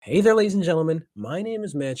Hey there, ladies and gentlemen. My name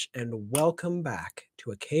is Mitch, and welcome back to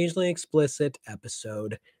Occasionally Explicit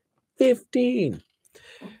episode 15.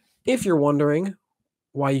 If you're wondering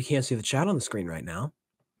why you can't see the chat on the screen right now,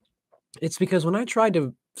 it's because when I tried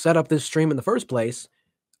to set up this stream in the first place,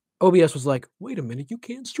 OBS was like, wait a minute, you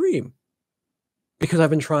can't stream. Because I've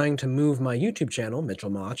been trying to move my YouTube channel, Mitchell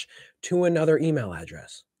Mach, to another email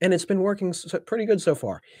address. And it's been working pretty good so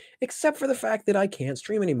far, except for the fact that I can't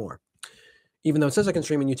stream anymore. Even though it says I can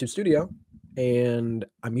stream in YouTube Studio, and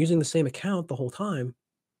I'm using the same account the whole time,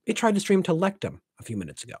 it tried to stream to Lectum a few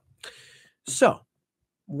minutes ago. So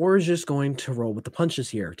we're just going to roll with the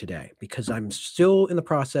punches here today because I'm still in the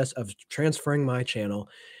process of transferring my channel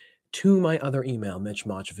to my other email,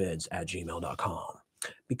 mitchmachvids@gmail.com,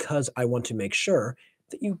 because I want to make sure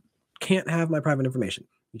that you can't have my private information.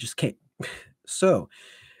 You just can't. So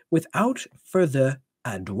without further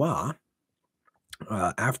ado,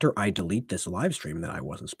 after I delete this live stream that I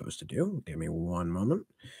wasn't supposed to do, give me one moment.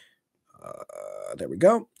 There we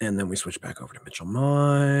go. And then we switch back over to Mitchell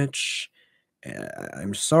Mach.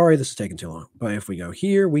 I'm sorry this is taking too long, but if we go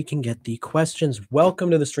here, we can get the questions.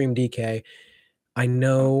 Welcome to the stream, DK. I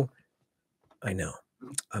know. I'm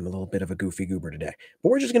a little bit of a goofy goober today, but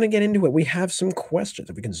we're just going to get into it. We have some questions.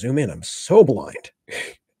 If we can zoom in, I'm so blind.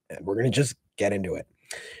 And we're going to just get into it.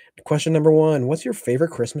 Question number one, what's your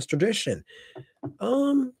favorite Christmas tradition?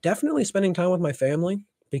 Definitely spending time with my family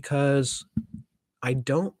because I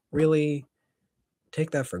don't really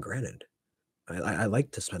take that for granted. I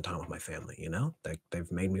like to spend time with my family, you know?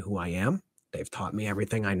 They've made me who I am. They've taught me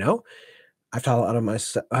everything I know. I've taught a lot of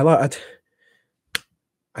myself. I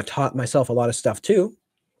taught myself a lot of stuff too,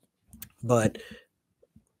 but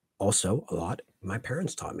also a lot my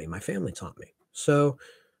parents taught me, my family taught me. So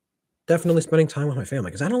definitely spending time with my family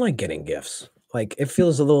because I don't like getting gifts. Like it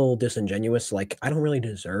feels a little disingenuous. Like I don't really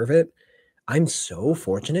deserve it. I'm so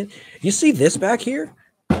fortunate. You see this back here?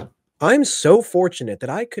 I'm so fortunate that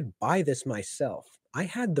I could buy this myself. I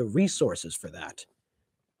had the resources for that.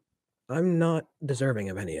 I'm not deserving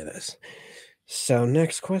of any of this. So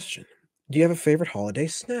next question. Do you have a favorite holiday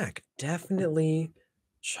snack? Definitely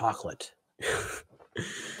chocolate.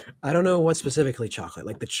 I don't know what specifically chocolate,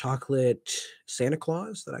 like the chocolate Santa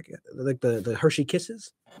Claus that I get, like the Hershey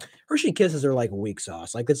Kisses. Hershey Kisses are like weak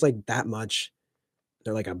sauce. Like it's like that much.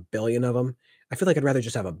 They're like a billion of them. I feel like I'd rather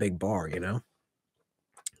just have a big bar, you know?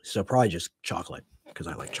 So probably just chocolate because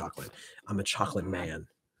I like chocolate. I'm a chocolate man.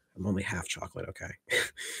 I'm only half chocolate, okay?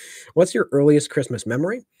 What's your earliest Christmas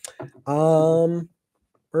memory?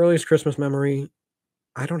 Earliest Christmas memory,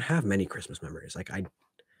 I don't have many Christmas memories. Like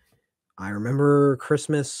I remember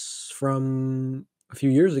Christmas from a few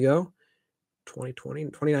years ago, 2020,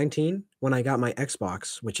 2019, when I got my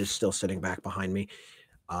Xbox, which is still sitting back behind me.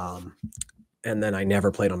 And then I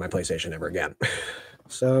never played on my PlayStation ever again.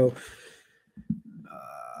 So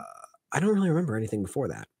I don't really remember anything before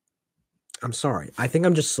that. I'm sorry. I think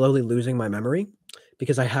I'm just slowly losing my memory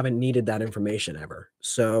because I haven't needed that information ever.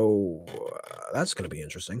 So that's going to be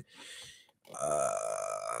interesting.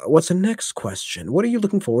 What's the next question? What are you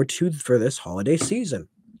looking forward to for this holiday season?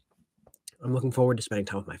 I'm looking forward to spending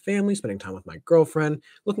time with my family, spending time with my girlfriend,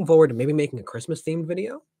 looking forward to maybe making a Christmas themed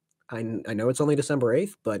video. I know it's only December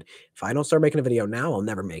 8th, but if I don't start making a video now, I'll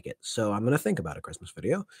never make it. So I'm going to think about a Christmas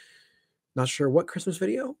video. Not sure what Christmas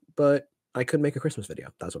video, but I could make a Christmas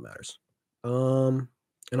video. That's what matters. And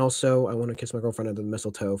also I want to kiss my girlfriend under the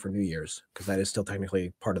mistletoe for New Year's because that is still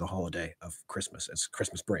technically part of the holiday of Christmas. It's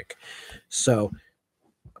Christmas break. So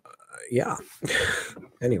yeah.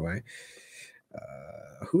 Anyway,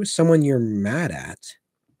 who's someone you're mad at?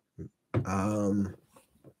 Not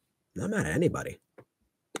mad at anybody.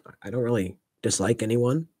 I don't really dislike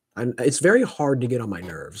anyone. It's very hard to get on my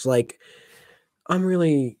nerves. Like I'm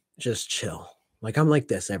really just chill. Like I'm like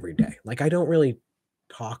this every day. Like I don't really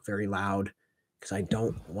talk very loud because I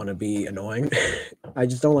don't want to be annoying. I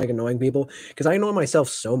just don't like annoying people because I annoy myself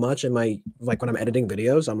so much in my like when I'm editing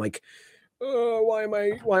videos. I'm like, why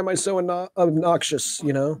am I so obnoxious?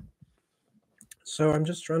 You know. So I'm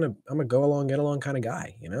just I'm a go along, get along kind of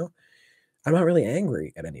guy. You know. I'm not really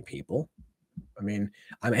angry at any people. I mean,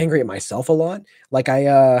 I'm angry at myself a lot. Like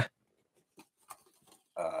I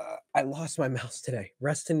lost my mouse today.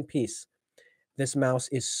 Rest in peace. This mouse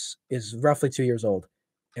is roughly 2 years old,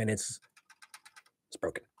 and it's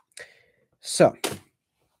broken. So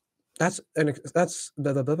that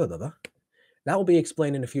will be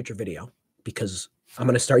explained in a future video because I'm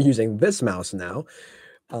going to start using this mouse now.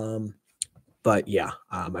 But yeah,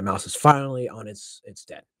 my mouse is finally on it's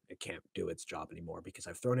dead. It can't do its job anymore because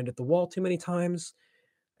I've thrown it at the wall too many times.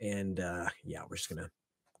 And yeah, we're just gonna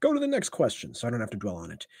go to the next question so I don't have to dwell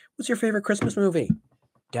on it. What's your favorite Christmas movie?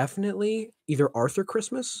 definitely either Arthur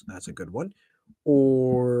Christmas, that's a good one,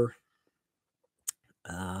 or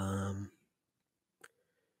I'm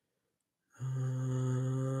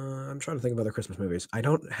trying to think of other Christmas movies. I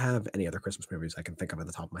don't have any other Christmas movies I can think of at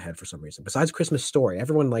the top of my head for some reason. Besides Christmas Story,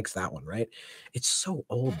 everyone likes that one, right? It's so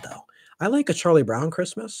old though. I like A Charlie Brown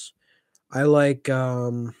Christmas. I like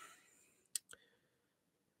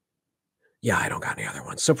yeah, I don't got any other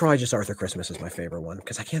ones. So probably just Arthur Christmas is my favorite one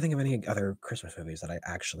because I can't think of any other Christmas movies that I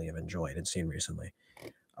actually have enjoyed and seen recently.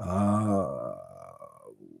 Uh,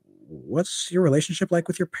 what's your relationship like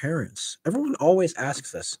with your parents? Everyone always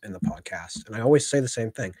asks this in the podcast, and I always say the same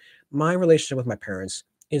thing. My relationship with my parents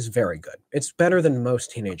is very good. It's better than most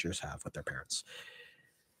teenagers have with their parents.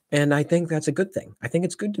 And I think that's a good thing. I think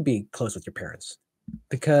it's good to be close with your parents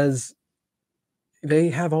because they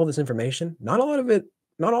have all this information. Not all of it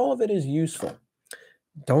is useful.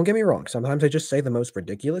 Don't get me wrong. Sometimes they just say the most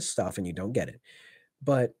ridiculous stuff and you don't get it.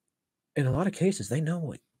 But in a lot of cases, they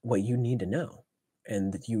know what you need to know.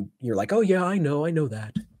 And you're like, oh yeah, I know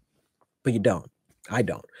that. But you don't. I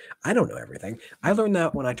don't. I don't know everything. I learned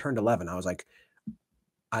that when I turned 11. I was like,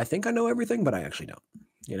 I think I know everything, but I actually don't,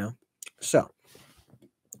 you know? So,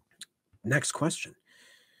 next question.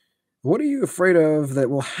 What are you afraid of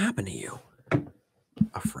that will happen to you?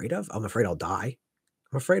 Afraid of? I'm afraid I'll die.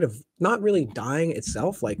 I'm afraid of not really dying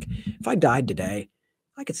itself. Like, if I died today,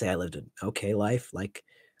 I could say I lived an okay life. Like,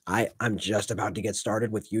 I'm just about to get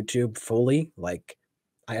started with YouTube fully. Like,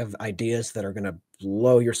 I have ideas that are gonna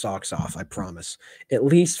blow your socks off, I promise. At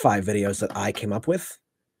least 5 videos that I came up with,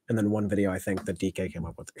 and then 1 video I think that DK came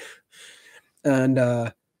up with. And,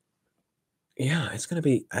 yeah, it's gonna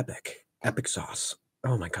be epic. Epic sauce.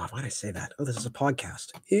 Oh my god, why'd I say that? Oh, this is a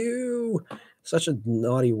podcast. Ew! Such a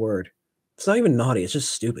naughty word. It's not even naughty, it's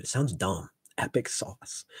just stupid. It sounds dumb. Epic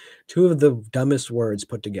sauce. 2 of the dumbest words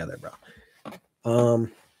put together, bro.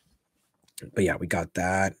 But yeah, we got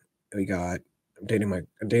that. We got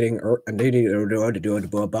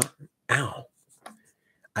ow.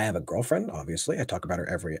 I have a girlfriend, obviously. I talk about her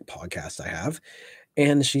every podcast I have,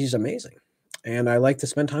 and she's amazing. And I like to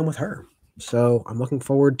spend time with her. So I'm looking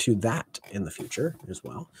forward to that in the future as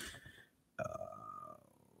well.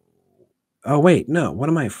 Oh, wait, no. What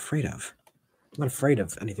am I afraid of? I'm not afraid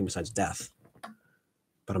of anything besides death,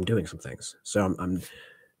 but I'm doing some things. So I'm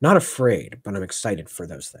not afraid, but I'm excited for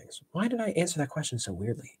those things. Why did I answer that question so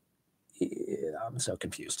weirdly? Yeah, I'm so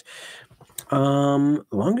confused.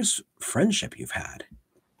 Longest friendship you've had?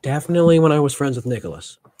 Definitely when I was friends with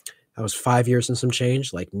Nicholas. That was 5 years and some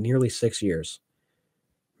change, like nearly 6 years.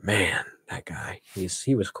 Man, that guy,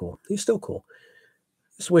 he was cool. He's still cool.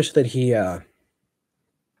 Just wish that he I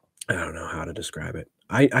don't know how to describe it.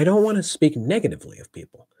 I don't want to speak negatively of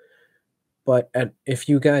people. But if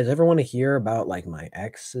you guys ever want to hear about like my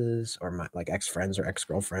exes or my like ex-friends or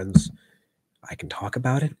ex-girlfriends, I can talk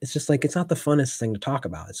about it. It's just like it's not the funnest thing to talk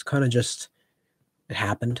about. It's kind of just it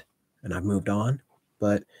happened and I've moved on.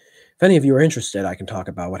 But if any of you are interested, I can talk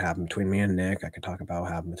about what happened between me and Nick. I can talk about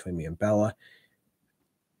what happened between me and Bella.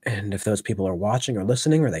 And if those people are watching or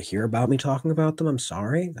listening or they hear about me talking about them, I'm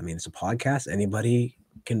sorry. I mean, it's a podcast. Anybody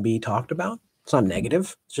can be talked about. It's not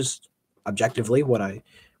negative. It's just objectively what I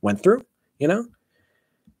went through, you know?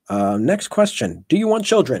 Next question. Do you want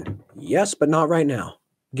children? Yes, but not right now.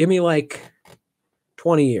 Give me like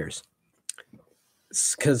 20 years.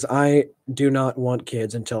 Because I do not want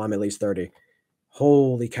kids until I'm at least 30.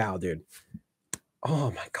 Holy cow, dude.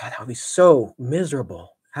 Oh my God, that would be so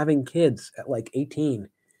miserable having kids at like 18.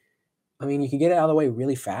 I mean, you could get it out of the way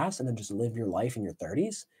really fast and then just live your life in your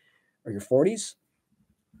 30s or your 40s.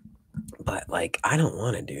 But like, I don't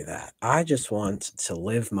want to do that. I just want to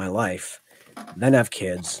live my life, then have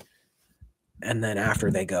kids. And then after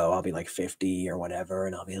they go, I'll be like 50 or whatever.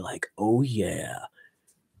 And I'll be like, oh yeah,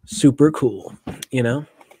 super cool. You know,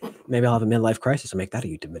 maybe I'll have a midlife crisis and make that a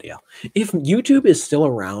YouTube video. If YouTube is still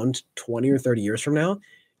around 20 or 30 years from now,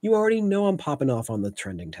 you already know I'm popping off on the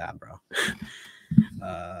trending tab, bro.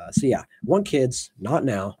 So yeah, want kids, not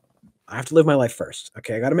now. I have to live my life first.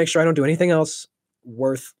 Okay, I got to make sure I don't do anything else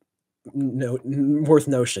worth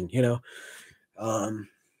notion, you know. And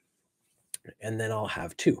then I'll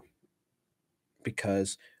have 2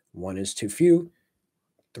 because 1 is too few,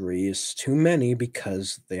 3 is too many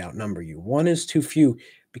because they outnumber you. 1 is too few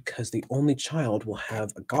because the only child will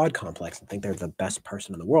have a God complex and think they're the best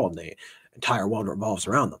person in the world. And the entire world revolves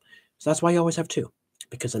around them. So that's why you always have 2,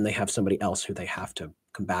 because then they have somebody else who they have to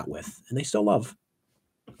combat with, and they still love,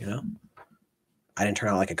 you know? I didn't turn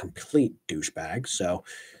out like a complete douchebag, so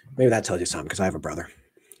maybe that tells you something, because I have a brother.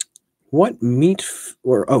 What meat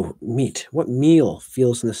What meal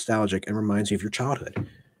feels nostalgic and reminds you of your childhood?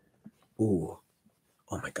 Ooh.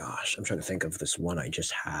 Oh my gosh, I'm trying to think of this one I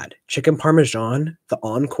just had. Chicken Parmesan, the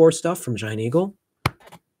Encore stuff from Giant Eagle.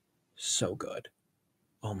 So good.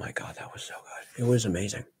 Oh my God, that was so good. It was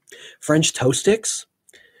amazing. French toast sticks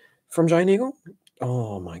from Giant Eagle.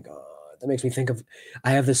 Oh my God. That makes me think of,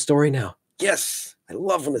 I have this story now. Yes, I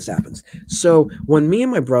love when this happens. So when me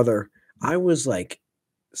and my brother, I was like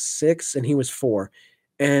 6 and he was 4.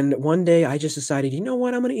 And one day I just decided, you know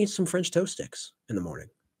what? I'm going to eat some French toast sticks in the morning.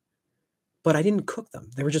 But I didn't cook them.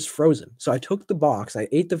 They were just frozen. So I took the box, I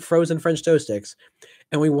ate the frozen French toast sticks,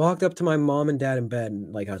 and we walked up to my mom and dad in bed.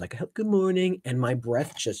 And like, I was like, good morning. And my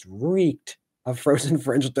breath just reeked of frozen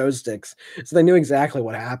French toast sticks. So they knew exactly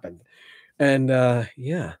what happened. And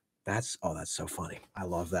yeah, that's so funny. I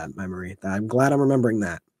love that memory. I'm glad I'm remembering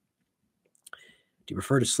that. Do you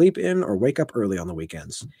prefer to sleep in or wake up early on the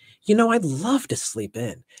weekends? You know, I'd love to sleep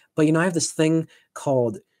in, but I have this thing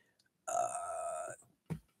called,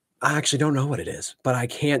 I actually don't know what it is, but I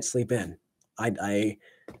can't sleep in. I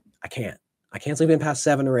can't. I can't sleep in past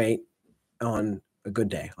 7 or 8 on a good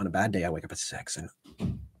day. On a bad day, I wake up at 6 and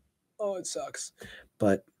oh, it sucks.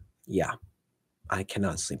 But yeah, I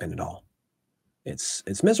cannot sleep in at all. It's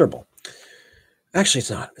miserable. Actually,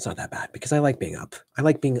 it's not that bad because I like being up. I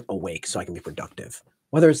like being awake so I can be productive.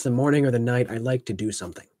 Whether it's the morning or the night, I like to do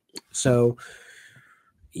something. So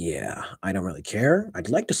yeah, I don't really care. I'd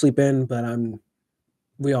like to sleep in, but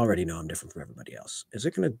we already know I'm different from everybody else. Is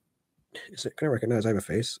it gonna recognize I have a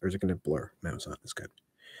face or is it gonna blur? No, it's not. It's good.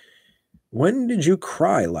 When did you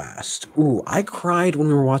cry last? Ooh, I cried when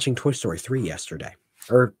we were watching Toy Story 3 yesterday.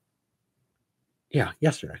 Or yeah,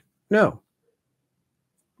 yesterday. No,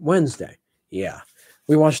 Wednesday. Yeah.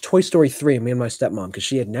 We watched Toy Story 3, me and my stepmom, because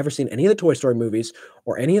she had never seen any of the Toy Story movies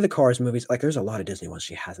or any of the Cars movies. Like there's a lot of Disney ones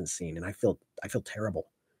she hasn't seen, and I feel terrible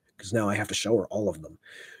because now I have to show her all of them.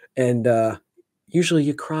 And usually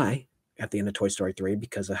you cry at the end of Toy Story 3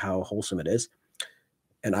 because of how wholesome it is.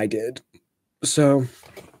 And I did. So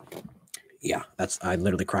yeah, I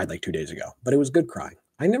literally cried like 2 days ago, but it was good crying.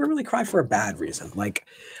 I never really cry for a bad reason. Like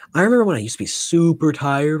I remember when I used to be super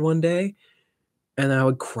tired one day and I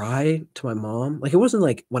would cry to my mom. Like it wasn't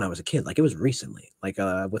like when I was a kid, like it was recently, like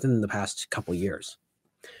within the past couple years.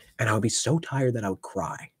 And I would be so tired that I would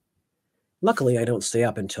cry. Luckily, I don't stay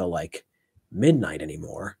up until like midnight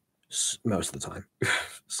anymore most of the time.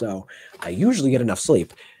 So I usually get enough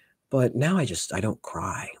sleep. But now I don't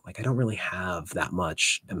cry. Like I don't really have that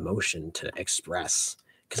much emotion to express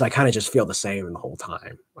because I kind of just feel the same the whole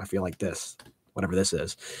time. I feel like this, whatever this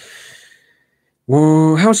is.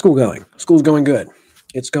 Well, how's school going? School's going good.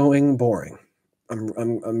 It's going boring.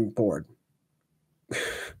 I'm bored.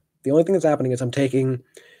 The only thing that's happening is I'm taking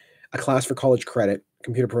a class for college credit,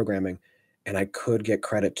 computer programming, and I could get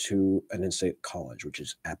credit to an in-state college, which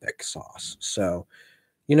is epic sauce. So,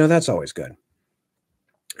 that's always good.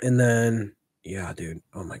 And then, yeah, dude,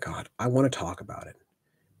 oh my God, I want to talk about it,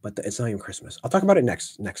 but it's not even Christmas. I'll talk about it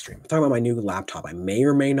next stream. I'm talking about my new laptop. I may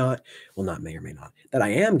or may not, well, not may or may not, that I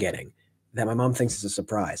am getting, that my mom thinks is a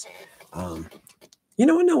surprise. You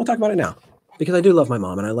know what? No, we'll talk about it now because I do love my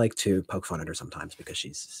mom and I like to poke fun at her sometimes because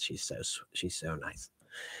she's so nice,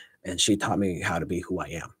 and she taught me how to be who I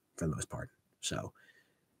am for the most part. So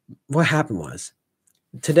what happened was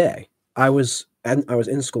today I was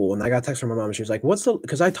in school and I got a text from my mom and she was like,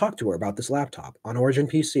 because I talked to her about this laptop on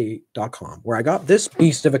originpc.com where I got this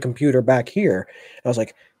beast of a computer back here. And I was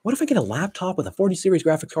like, what if I get a laptop with a 40 series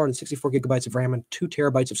graphics card and 64 gigabytes of RAM and 2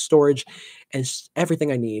 terabytes of storage and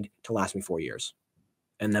everything I need to last me 4 years?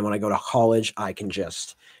 And then when I go to college, I can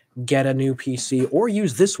just get a new PC or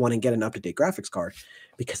use this one and get an up-to-date graphics card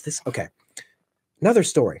because okay. Another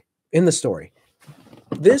story in the story.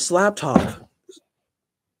 This laptop,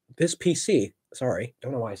 this PC, sorry,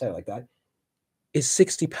 don't know why I said it like that, is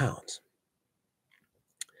 60 pounds.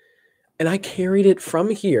 And I carried it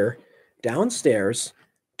from here downstairs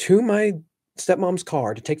to my stepmom's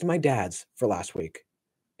car to take to my dad's for last week.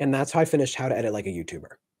 And that's how I finished How to Edit Like a YouTuber.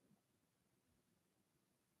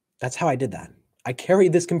 That's how I did that. I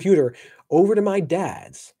carried this computer over to my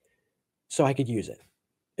dad's so I could use it.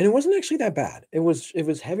 And it wasn't actually that bad. It was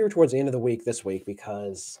heavier towards the end of the week this week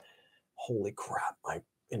because holy crap, my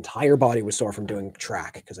entire body was sore from doing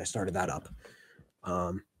track because I started that up.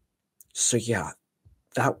 So yeah,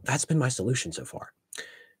 that's been my solution so far.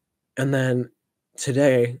 And then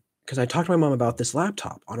today, because I talked to my mom about this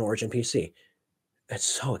laptop on Origin PC, it's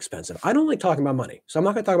so expensive. I don't like talking about money, so I'm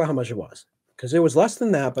not going to talk about how much it was because it was less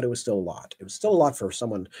than that, but it was still a lot. It was still a lot for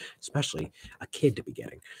someone, especially a kid, to be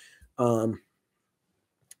getting.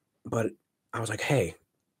 But I was like, hey,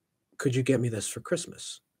 could you get me this for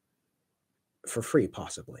Christmas? For free,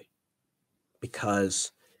 possibly.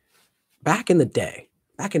 Because back in the day,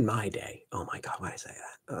 back in my day, oh my God, why did I say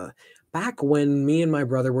that? Back when me and my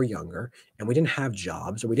brother were younger and we didn't have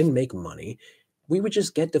jobs or we didn't make money, we would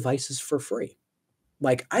just get devices for free.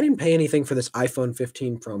 Like, I didn't pay anything for this iPhone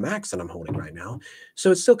 15 Pro Max that I'm holding right now,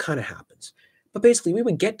 so it still kind of happens. But basically, we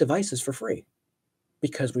would get devices for free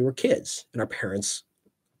because we were kids and our parents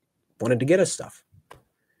wanted to get us stuff.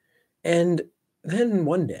 And then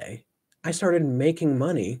one day, I started making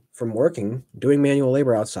money from working, doing manual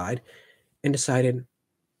labor outside, and decided,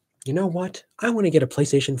 you know what? I want to get a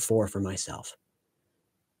PlayStation 4 for myself.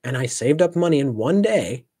 And I saved up money in one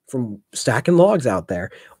day from stacking logs out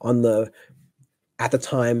there on the, at the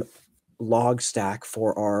time, log stack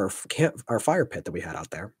for our fire pit that we had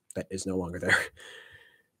out there that is no longer there.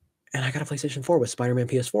 And I got a PlayStation 4 with Spider-Man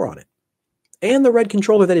PS4 on it. And the red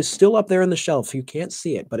controller that is still up there on the shelf. You can't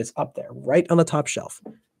see it, but it's up there, right on the top shelf.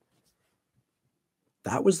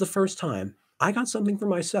 That was the first time I got something for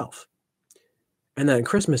myself. And then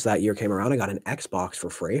Christmas that year came around. I got an Xbox for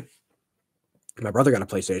free. My brother got a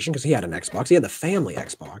PlayStation because he had an Xbox. He had the family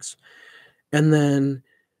Xbox. And then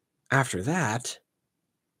after that,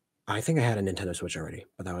 I think I had a Nintendo Switch already,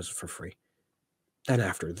 but that was for free. Then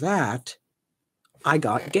after that, I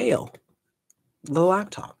got Gale, the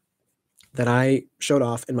laptop that I showed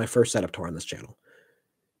off in my first setup tour on this channel.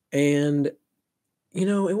 And, you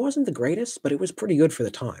know, it wasn't the greatest, but it was pretty good for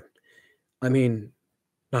the time. I mean,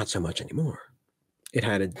 not so much anymore.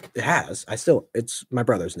 It's my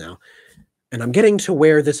brother's now. And I'm getting to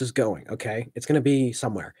where this is going, okay? It's going to be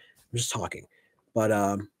somewhere. I'm just talking. But,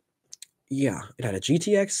 yeah, it had a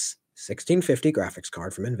GTX 1650 graphics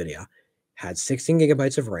card from NVIDIA, had 16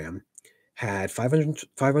 gigabytes of RAM, had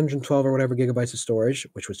 512 or whatever gigabytes of storage,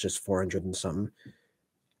 which was just 400 and something.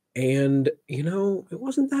 And, you know, it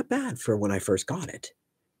wasn't that bad for when I first got it.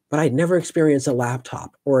 But I'd never experienced a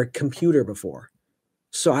laptop or a computer before.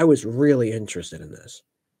 So I was really interested in this.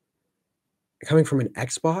 Coming from an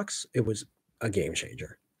Xbox, it was a game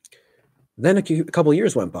changer. Then a couple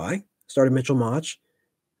years went by, started Mitchell Mach,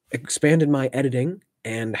 expanded my editing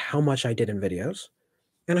and how much I did in videos,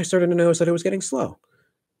 and I started to notice that it was getting slow.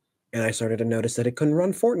 And I started to notice that it couldn't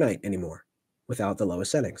run Fortnite anymore without the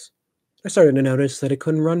lowest settings. I started to notice that it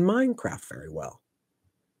couldn't run Minecraft very well.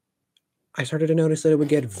 I started to notice that it would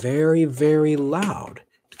get very, very loud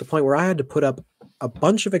to the point where I had to put up a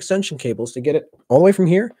bunch of extension cables to get it all the way from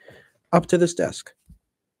here up to this desk.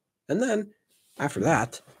 And then after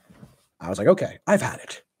that, I was like, okay, I've had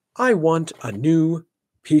it. I want a new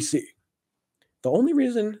PC. The only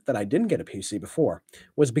reason that I didn't get a PC before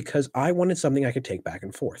was because I wanted something I could take back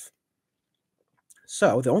and forth.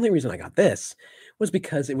 So the only reason I got this was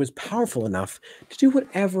because it was powerful enough to do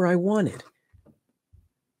whatever I wanted.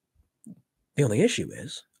 The only issue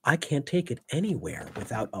is I can't take it anywhere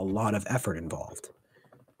without a lot of effort involved.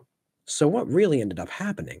 So what really ended up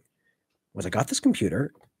happening was I got this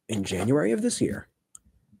computer in January of this year.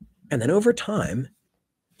 And then over time,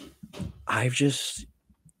 I've just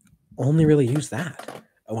only really used that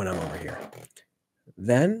when I'm over here.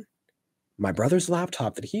 Then my brother's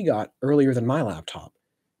laptop that he got earlier than my laptop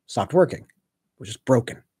stopped working, was just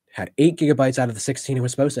broken. Had 8 gigabytes out of the 16 it was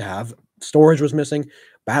supposed to have. Storage was missing,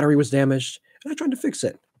 battery was damaged, and I tried to fix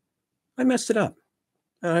it. I messed it up.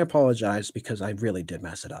 And I apologize because I really did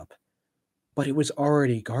mess it up. But it was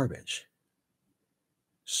already garbage.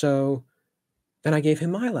 So then I gave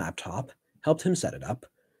him my laptop, helped him set it up,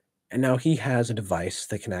 and now he has a device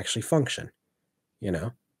that can actually function, you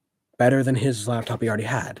know, better than his laptop he already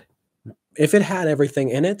had. If it had everything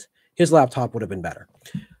in it, his laptop would have been better,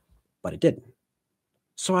 but it didn't.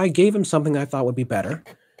 So I gave him something I thought would be better,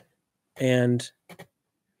 and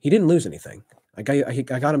he didn't lose anything. I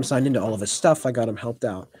got him signed into all of his stuff. I got him helped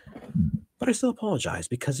out, but I still apologize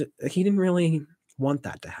because he didn't really want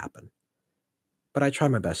that to happen. But I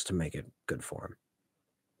tried my best to make it good for him.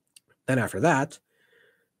 Then after that,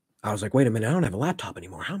 I was like, wait a minute, I don't have a laptop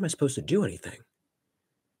anymore. How am I supposed to do anything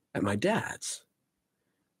at my dad's?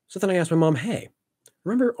 So then I asked my mom, hey,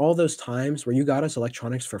 remember all those times where you got us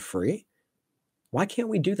electronics for free? Why can't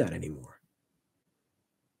we do that anymore?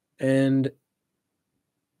 And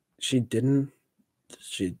she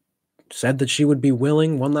said that she would be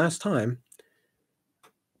willing one last time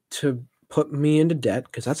to put me into debt,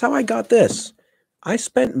 because that's how I got this. I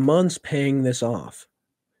spent months paying this off.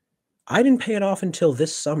 I didn't pay it off until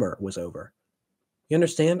this summer was over. You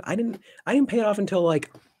understand? I didn't pay it off until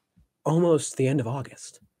like almost the end of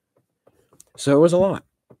August. So it was a lot.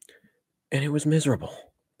 And it was miserable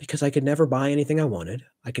because I could never buy anything I wanted.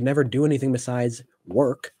 I could never do anything besides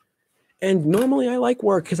work. And normally I like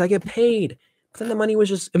work because I get paid. But then the money was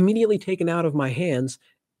just immediately taken out of my hands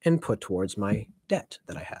and put towards my debt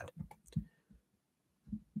that I had.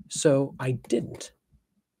 So I didn't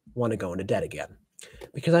want to go into debt again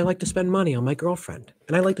because I like to spend money on my girlfriend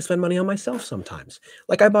and I like to spend money on myself sometimes.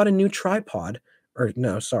 Like I bought a new tripod, or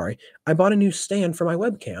no, sorry, I bought a new stand for my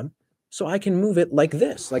webcam so I can move it like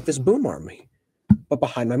this boom arm, but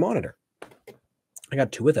behind my monitor. I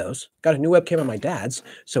got 2 of those. Got a new webcam on my dad's,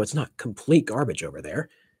 so it's not complete garbage over there.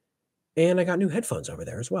 And I got new headphones over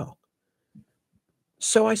there as well.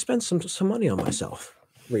 So I spent some money on myself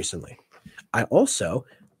recently. I also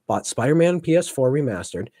bought Spider-Man PS4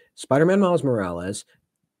 Remastered, Spider-Man Miles Morales,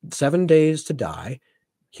 7 Days to Die,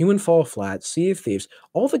 Human Fall Flat, Sea of Thieves,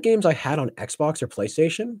 all the games I had on Xbox or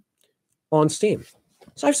PlayStation on Steam.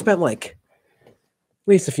 So I've spent like at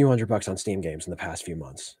least a few $100 on Steam games in the past few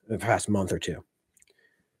months, the past month or two.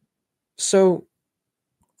 So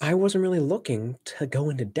I wasn't really looking to go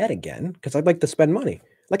into debt again because I'd like to spend money.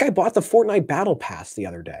 Like I bought the Fortnite Battle Pass the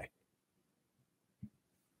other day.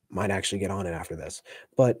 Might actually get on it after this.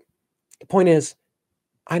 But the point is,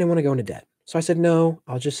 I didn't want to go into debt. So I said, no,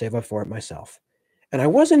 I'll just save up for it myself. And I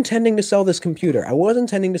was intending to sell this computer. I was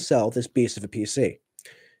intending to sell this beast of a PC.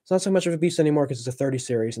 It's not so much of a beast anymore because it's a 30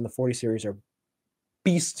 series and the 40 series are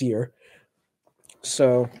beastier.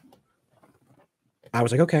 So I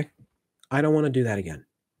was like, okay, I don't want to do that again.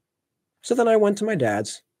 So then I went to my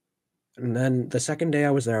dad's. And then the second day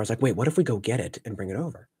I was there, I was like, wait, what if we go get it and bring it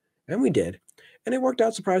over? And we did. And it worked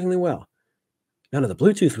out surprisingly well. None of the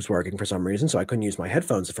Bluetooth was working for some reason, so I couldn't use my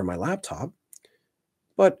headphones from my laptop.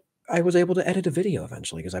 But I was able to edit a video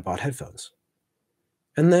eventually because I bought headphones.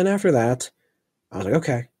 And then after that, I was like,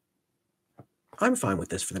 okay, I'm fine with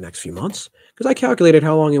this for the next few months because I calculated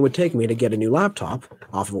how long it would take me to get a new laptop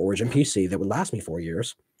off of Origin PC that would last me 4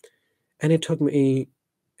 years. And it took me,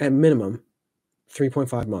 at minimum,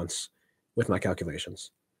 3.5 months with my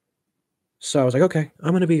calculations. So I was like, okay,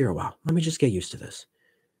 I'm going to be here a while. Let me just get used to this.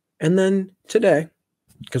 And then today,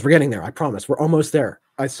 because we're getting there, I promise, we're almost there.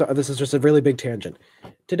 This is just a really big tangent.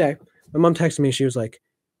 Today, my mom texted me. She was like,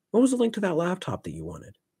 what was the link to that laptop that you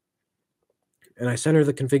wanted? And I sent her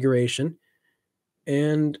the configuration.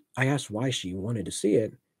 And I asked why she wanted to see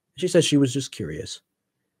it. She said she was just curious.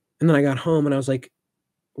 And then I got home and I was like,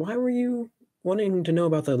 why were you wanting to know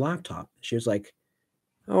about the laptop? She was like,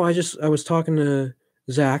 oh, I was talking to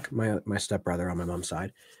Zach, my stepbrother on my mom's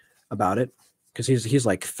side, about it because he's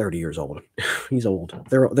like 30 years old. He's old.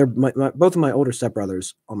 They're both of my older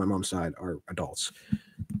stepbrothers on my mom's side are adults,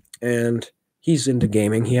 and he's into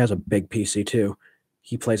gaming. He has a big PC too.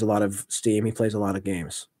 He plays a lot of Steam. He plays a lot of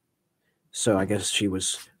games. So I guess she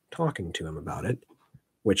was talking to him about it,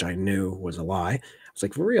 which I knew was a lie. I was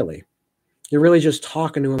like, really? You're really just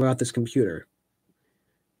talking to him about this computer?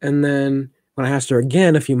 And then when I asked her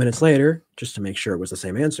again a few minutes later, just to make sure it was the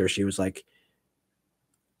same answer, she was like,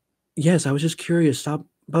 yes, I was just curious. Stop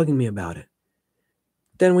bugging me about it.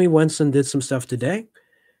 Then we went and did some stuff today.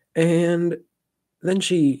 And then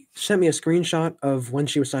she sent me a screenshot of when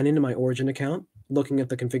she was signed into my Origin account, looking at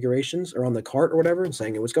the configurations or on the cart or whatever and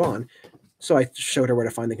saying it was gone. So I showed her where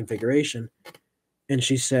to find the configuration. And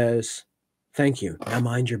she says, thank you. Now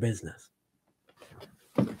mind your business.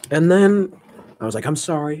 And then I was like, I'm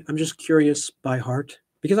sorry. I'm just curious by heart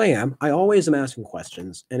because I am. I always am asking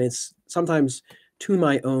questions, and it's sometimes to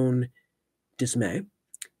my own dismay,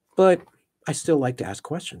 but I still like to ask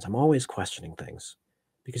questions. I'm always questioning things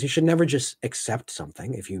because you should never just accept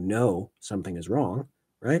something if you know something is wrong,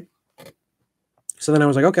 right? So then I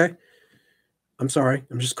was like, okay, I'm sorry.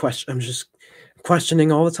 I'm just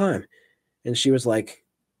questioning all the time. And she was like,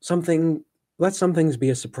 let some things be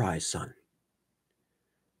a surprise, son.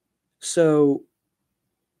 So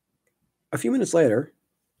a few minutes later,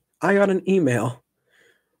 I got an email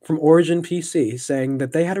from Origin PC saying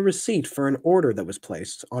that they had a receipt for an order that was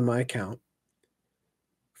placed on my account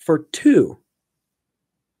for 2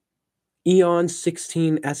 Eon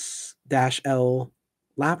 16S-L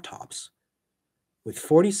laptops with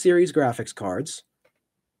 40 series graphics cards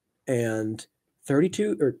and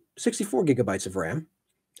 32 or 64 gigabytes of RAM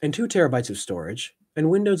and 2 terabytes of storage and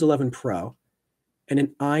Windows 11 Pro and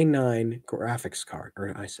an i9 graphics card, or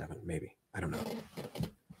an i7 maybe, I don't know.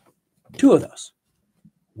 2 of those,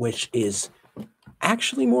 which is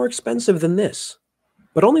actually more expensive than this,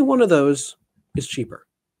 but only one of those is cheaper.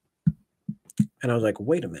 And I was like,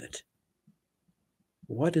 wait a minute.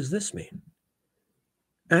 What does this mean?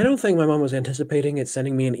 And I don't think my mom was anticipating it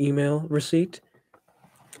sending me an email receipt,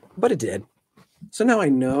 but it did. So now I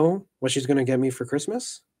know what she's going to get me for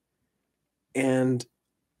Christmas. And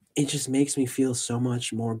it just makes me feel so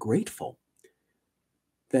much more grateful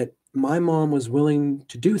that my mom was willing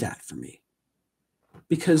to do that for me.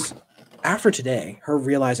 Because after today, her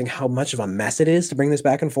realizing how much of a mess it is to bring this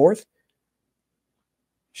back and forth,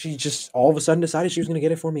 She just all of a sudden decided she was going to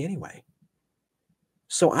get it for me anyway.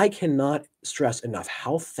 So I cannot stress enough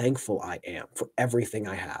how thankful I am for everything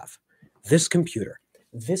I have. This computer,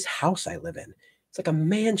 this house I live in, it's like a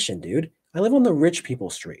mansion, dude. I live on the rich people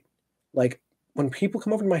street. Like when people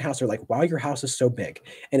come over to my house, they're like, wow, your house is so big.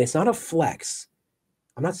 And it's not a flex.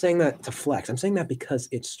 I'm not saying that to flex. I'm saying that because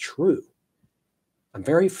it's true. I'm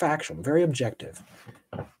very factual, I'm very objective.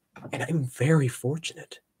 And I'm very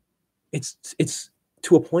fortunate. It's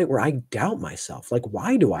to a point where I doubt myself. Like,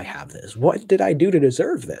 why do I have this? What did I do to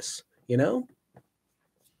deserve this? You know?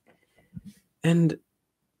 And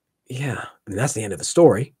yeah, and that's the end of the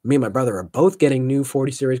story. Me and my brother are both getting new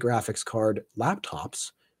 40 series graphics card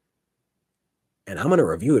laptops. And I'm going to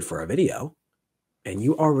review it for a video. And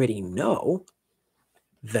you already know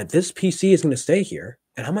that this PC is going to stay here.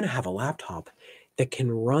 And I'm going to have a laptop that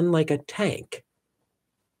can run like a tank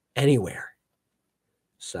anywhere.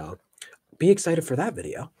 So be excited for that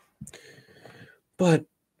video. But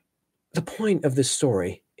the point of this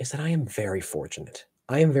story is that I am very fortunate.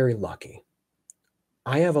 I am very lucky.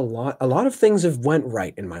 I have a lot of things have went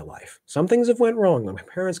right in my life. Some things have went wrong. My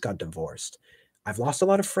parents got divorced. I've lost a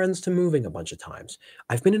lot of friends to moving a bunch of times.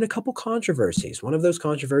 I've been in a couple controversies. One of those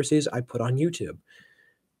controversies I put on YouTube.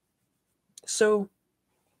 So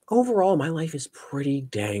overall, my life is pretty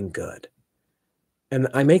dang good. And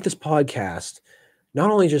I make this podcast not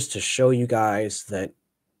only just to show you guys that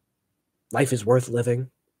life is worth living,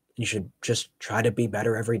 you should just try to be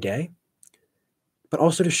better every day, but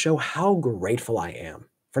also to show how grateful I am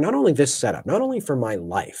for not only this setup, not only for my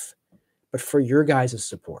life, but for your guys'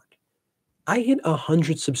 support. I hit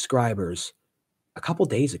 100 subscribers a couple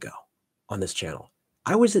days ago on this channel.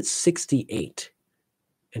 I was at 68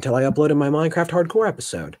 until I uploaded my Minecraft Hardcore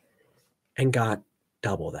episode and got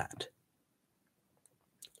double that.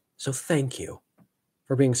 So thank you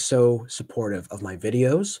for being so supportive of my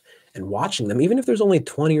videos and watching them, even if there's only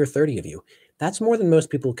 20 or 30 of you. That's more than most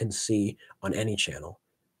people can see on any channel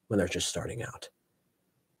when they're just starting out.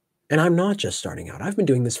 And I'm not just starting out. I've been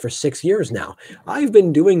doing this for 6 years now. I've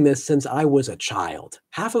been doing this since I was a child.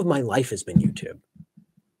 Half of my life has been YouTube.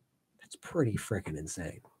 That's pretty freaking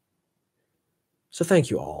insane. So thank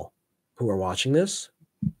you all who are watching this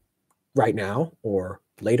right now or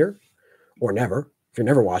later or never. If you're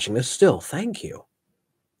never watching this, still, thank you.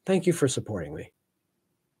 Thank you for supporting me.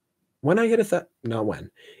 When I hit if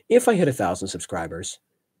I hit 1,000 subscribers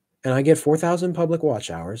and I get 4,000 public watch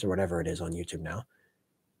hours or whatever it is on YouTube now,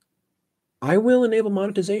 I will enable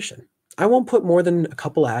monetization. I won't put more than a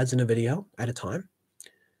couple ads in a video at a time.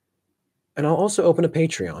 And I'll also open a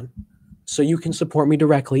Patreon so you can support me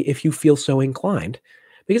directly if you feel so inclined,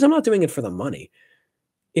 because I'm not doing it for the money.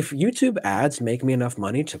 If YouTube ads make me enough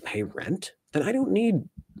money to pay rent, then I don't need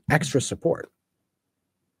extra support.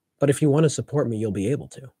 But if you want to support me, you'll be able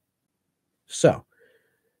to. So,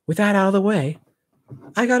 with that out of the way,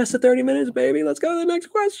 I got us to 30 minutes, baby. Let's go to the next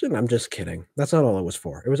question. I'm just kidding. That's not all it was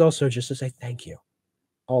for. It was also just to say thank you,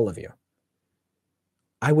 all of you.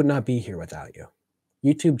 I would not be here without you.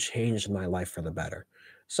 YouTube changed my life for the better.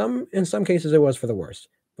 In some cases, it was for the worst,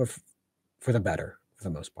 but for the better, for the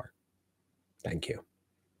most part. Thank you.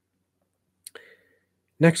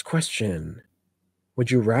 Next question. Would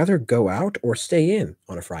you rather go out or stay in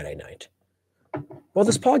on a Friday night? Well,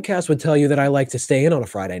 this podcast would tell you that I like to stay in on a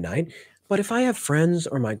Friday night, but if I have friends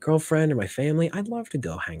or my girlfriend or my family, I'd love to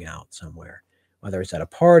go hang out somewhere, whether it's at a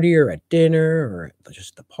party or at dinner or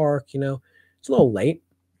just the park, you know. It's a little late.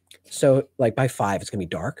 So like by 5, it's going to be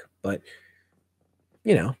dark, but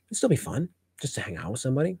you know, it'd still be fun just to hang out with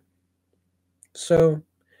somebody. So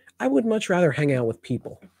I would much rather hang out with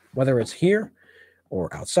people, whether it's here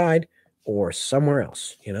or outside or somewhere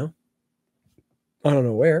else, you know. I don't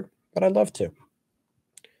know where, but I'd love to.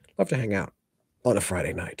 Love to hang out on a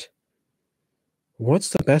Friday night. What's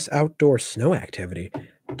the best outdoor snow activity?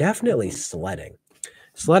 Definitely sledding.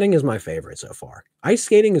 Sledding is my favorite so far. Ice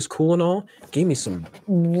skating is cool and all. Gave me some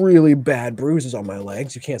really bad bruises on my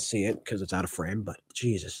legs. You can't see it because it's out of frame, but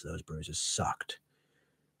Jesus, those bruises sucked.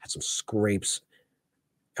 Had some scrapes.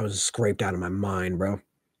 I was scraped out of my mind, bro.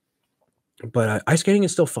 But ice skating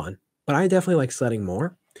is still fun. But I definitely like sledding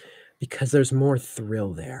more because there's more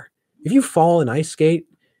thrill there. If you fall and ice skate,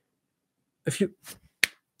 if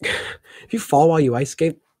you fall while you ice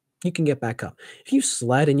skate, you can get back up. If you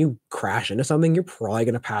sled and you crash into something, you're probably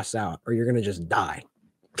going to pass out or you're going to just die.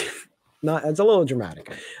 It's a little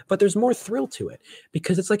dramatic, but there's more thrill to it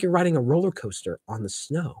because it's like you're riding a roller coaster on the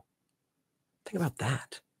snow. Think about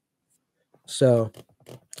that. So,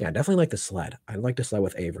 yeah, I definitely like the sled. I'd like to sled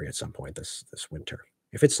with Avery at some point this winter.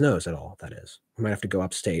 If it snows at all, that is. We might have to go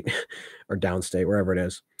upstate or downstate, wherever it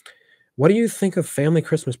is. What do you think of family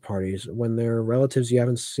Christmas parties when they're relatives you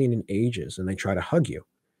haven't seen in ages and they try to hug you?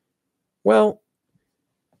 Well,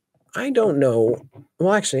 I don't know.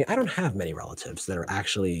 Well, actually, I don't have many relatives that are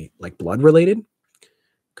actually like blood related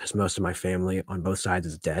because most of my family on both sides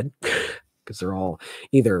is dead because they're all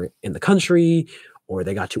either in the country or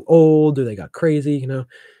they got too old or they got crazy, or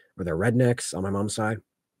they're rednecks on my mom's side.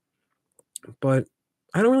 But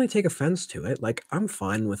I don't really take offense to it. Like, I'm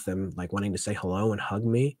fine with them like wanting to say hello and hug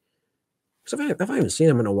me. So if I haven't seen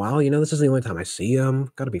them in a while, this is the only time I see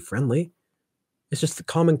them. Got to be friendly. It's just the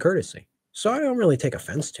common courtesy. So I don't really take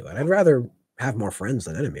offense to it. I'd rather have more friends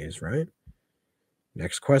than enemies, right?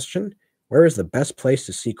 Next question. Where is the best place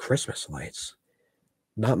to see Christmas lights?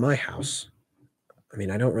 Not my house. I mean,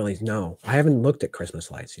 I don't really know. I haven't looked at Christmas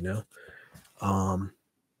lights. Um,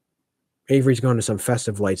 Avery's going to some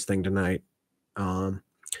festive lights thing tonight. So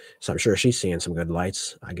I'm sure she's seeing some good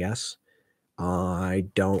lights, I guess. I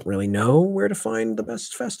don't really know where to find the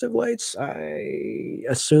best festive lights. I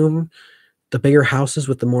assume the bigger houses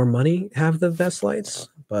with the more money have the best lights,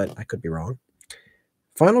 but I could be wrong.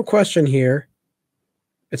 Final question here.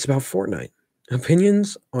 It's about Fortnite.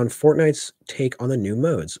 Opinions on Fortnite's take on the new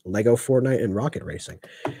modes, Lego Fortnite and Rocket Racing.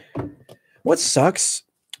 What sucks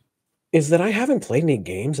is that I haven't played any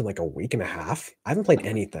games in like a week and a half. I haven't played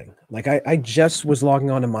anything. Like I just was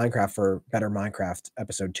logging on to Minecraft for Better Minecraft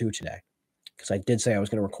episode 2 today because I did say I was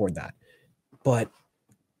going to record that. But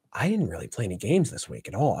I didn't really play any games this week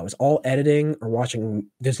at all. I was all editing or watching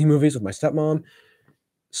Disney movies with my stepmom.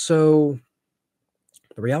 So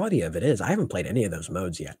the reality of it is I haven't played any of those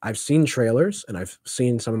modes yet. I've seen trailers and I've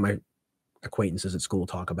seen some of my acquaintances at school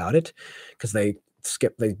talk about it because they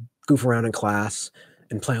goof around in class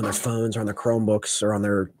and play on their phones or on their Chromebooks or on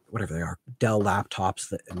their whatever they are, Dell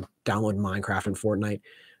laptops and download Minecraft and Fortnite.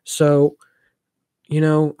 So,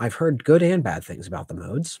 I've heard good and bad things about the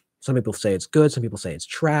modes. Some people say it's good. Some people say it's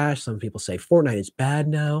trash. Some people say Fortnite is bad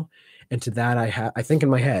now. And to that, I think in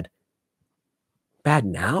my head, bad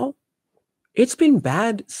now? It's been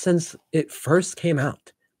bad since it first came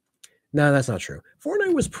out. No, that's not true.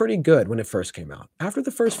 Fortnite was pretty good when it first came out. After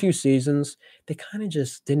the first few seasons, they kind of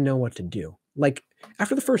just didn't know what to do. Like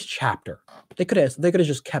after the first chapter, they could have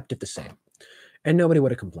just kept it the same, and nobody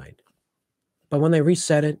would have complained. But when they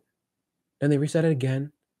reset it, then they reset it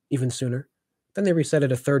again, even sooner. Then they reset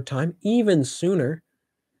it a third time, even sooner.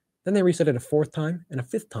 Then they reset it a fourth time and a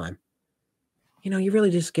fifth time. You really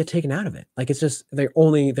just get taken out of it. Like it's just they're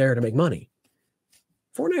only there to make money.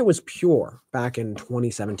 Fortnite was pure back in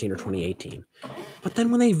 2017 or 2018. But then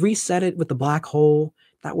when they reset it with the black hole,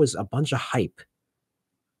 that was a bunch of hype.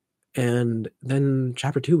 And then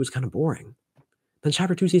Chapter 2 was kind of boring. Then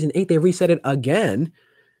Chapter 2 Season 8, they reset it again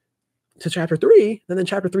to Chapter 3. And then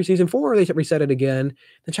Chapter 3 Season 4, they reset it again.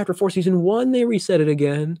 Then Chapter 4 Season 1, they reset it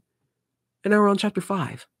again. And now we're on Chapter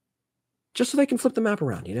 5. Just so they can flip the map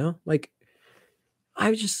around, Like,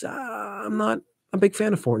 I'm not a big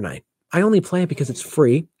fan of Fortnite. I only play it because it's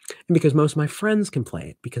free and because most of my friends can play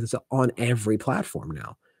it because it's on every platform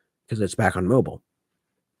now because it's back on mobile.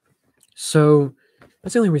 So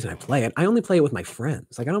that's the only reason I play it. I only play it with my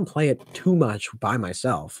friends. Like I don't play it too much by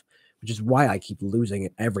myself, which is why I keep losing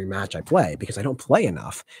at every match I play because I don't play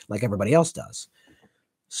enough like everybody else does.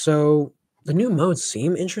 So the new modes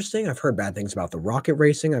seem interesting. I've heard bad things about the rocket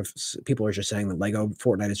racing. People are just saying that Lego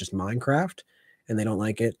Fortnite is just Minecraft and they don't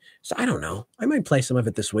like it. So I don't know. I might play some of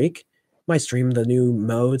it this week. Might stream the new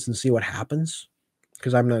modes and see what happens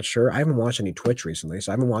because I'm not sure. I haven't watched any Twitch recently,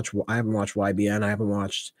 so I haven't watched YBN. I haven't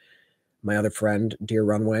watched my other friend Dear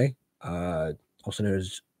Runway, also known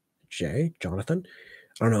as Jonathan.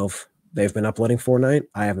 I don't know if they've been uploading Fortnite.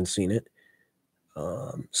 I haven't seen it.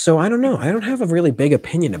 So I don't know. I don't have a really big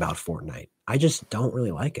opinion about Fortnite. I just don't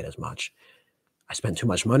really like it as much. I spent too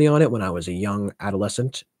much money on it when I was a young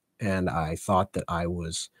adolescent, and I thought that I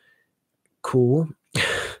was cool.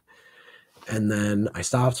 And then I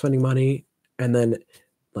stopped spending money. And then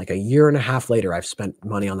like a year and a half later, I've spent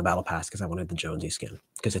money on the Battle Pass because I wanted the Jonesy skin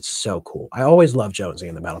because it's so cool. I always love Jonesy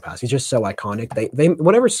in the Battle Pass. He's just so iconic. They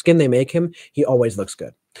whatever skin they make him, he always looks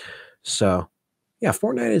good. So yeah,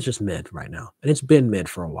 Fortnite is just mid right now. And it's been mid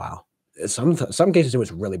for a while. Some cases it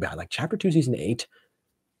was really bad. Like Chapter 2 Season 8,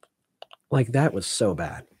 like that was so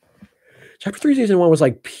bad. Chapter 3 Season 1 was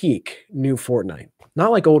like peak new Fortnite.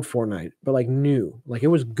 Not like old Fortnite, but like new. Like it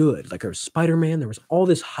was good. Like there was Spider-Man. There was all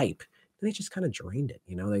this hype. And they just kind of drained it.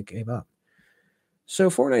 They gave up. So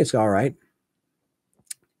Fortnite's all right.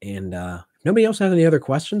 And if nobody else has any other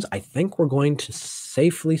questions, I think we're going to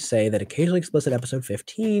safely say that Occasionally Explicit episode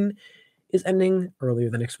 15 is ending earlier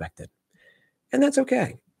than expected. And that's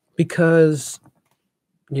okay. Because,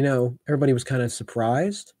 everybody was kind of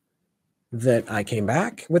surprised. that I came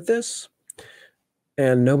back with this,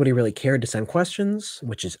 and nobody really cared to send questions,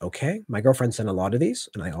 which is okay. My girlfriend sent a lot of these,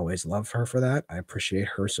 and I always love her for that. I appreciate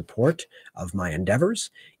her support of my endeavors,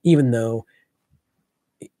 even though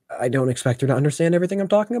I don't expect her to understand everything I'm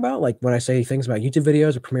talking about. Like when I say things about YouTube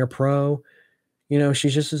videos or Premiere Pro,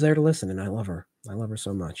 she's just is there to listen, and I love her. I love her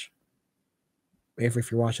so much. Avery,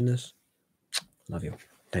 if you're watching this, love you.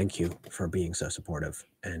 Thank you for being so supportive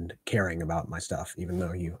and caring about my stuff, even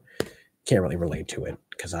though you can't really relate to it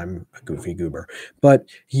because I'm a goofy goober. But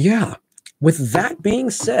yeah, with that being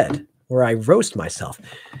said, where I roast myself,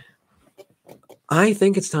 I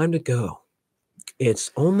think it's time to go.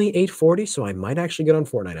 It's only 8:40, so I might actually get on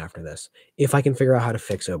Fortnite after this if I can figure out how to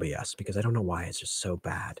fix OBS, because I don't know why it's just so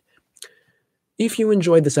bad. If you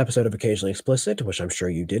enjoyed this episode of Occasionally Explicit, which I'm sure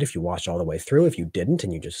you did if you watched all the way through, if you didn't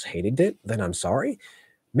and you just hated it, then I'm sorry.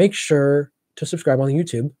 Make sure to subscribe on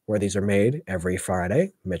YouTube, where these are made every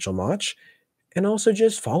Friday, Mitchell Mach, and also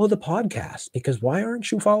just follow the podcast, because why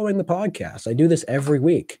aren't you following the podcast? I do this every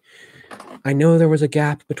week. I know there was a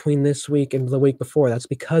gap between this week and the week before. That's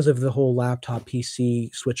because of the whole laptop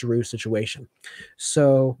PC switcheroo situation.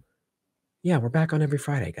 So, yeah, we're back on every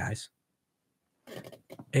Friday, guys.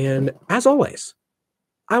 And as always,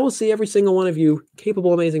 I will see every single one of you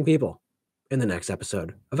capable, amazing people in the next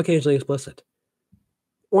episode of Occasionally Explicit.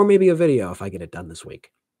 Or maybe a video if I get it done this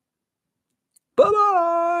week.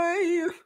 Bye-bye!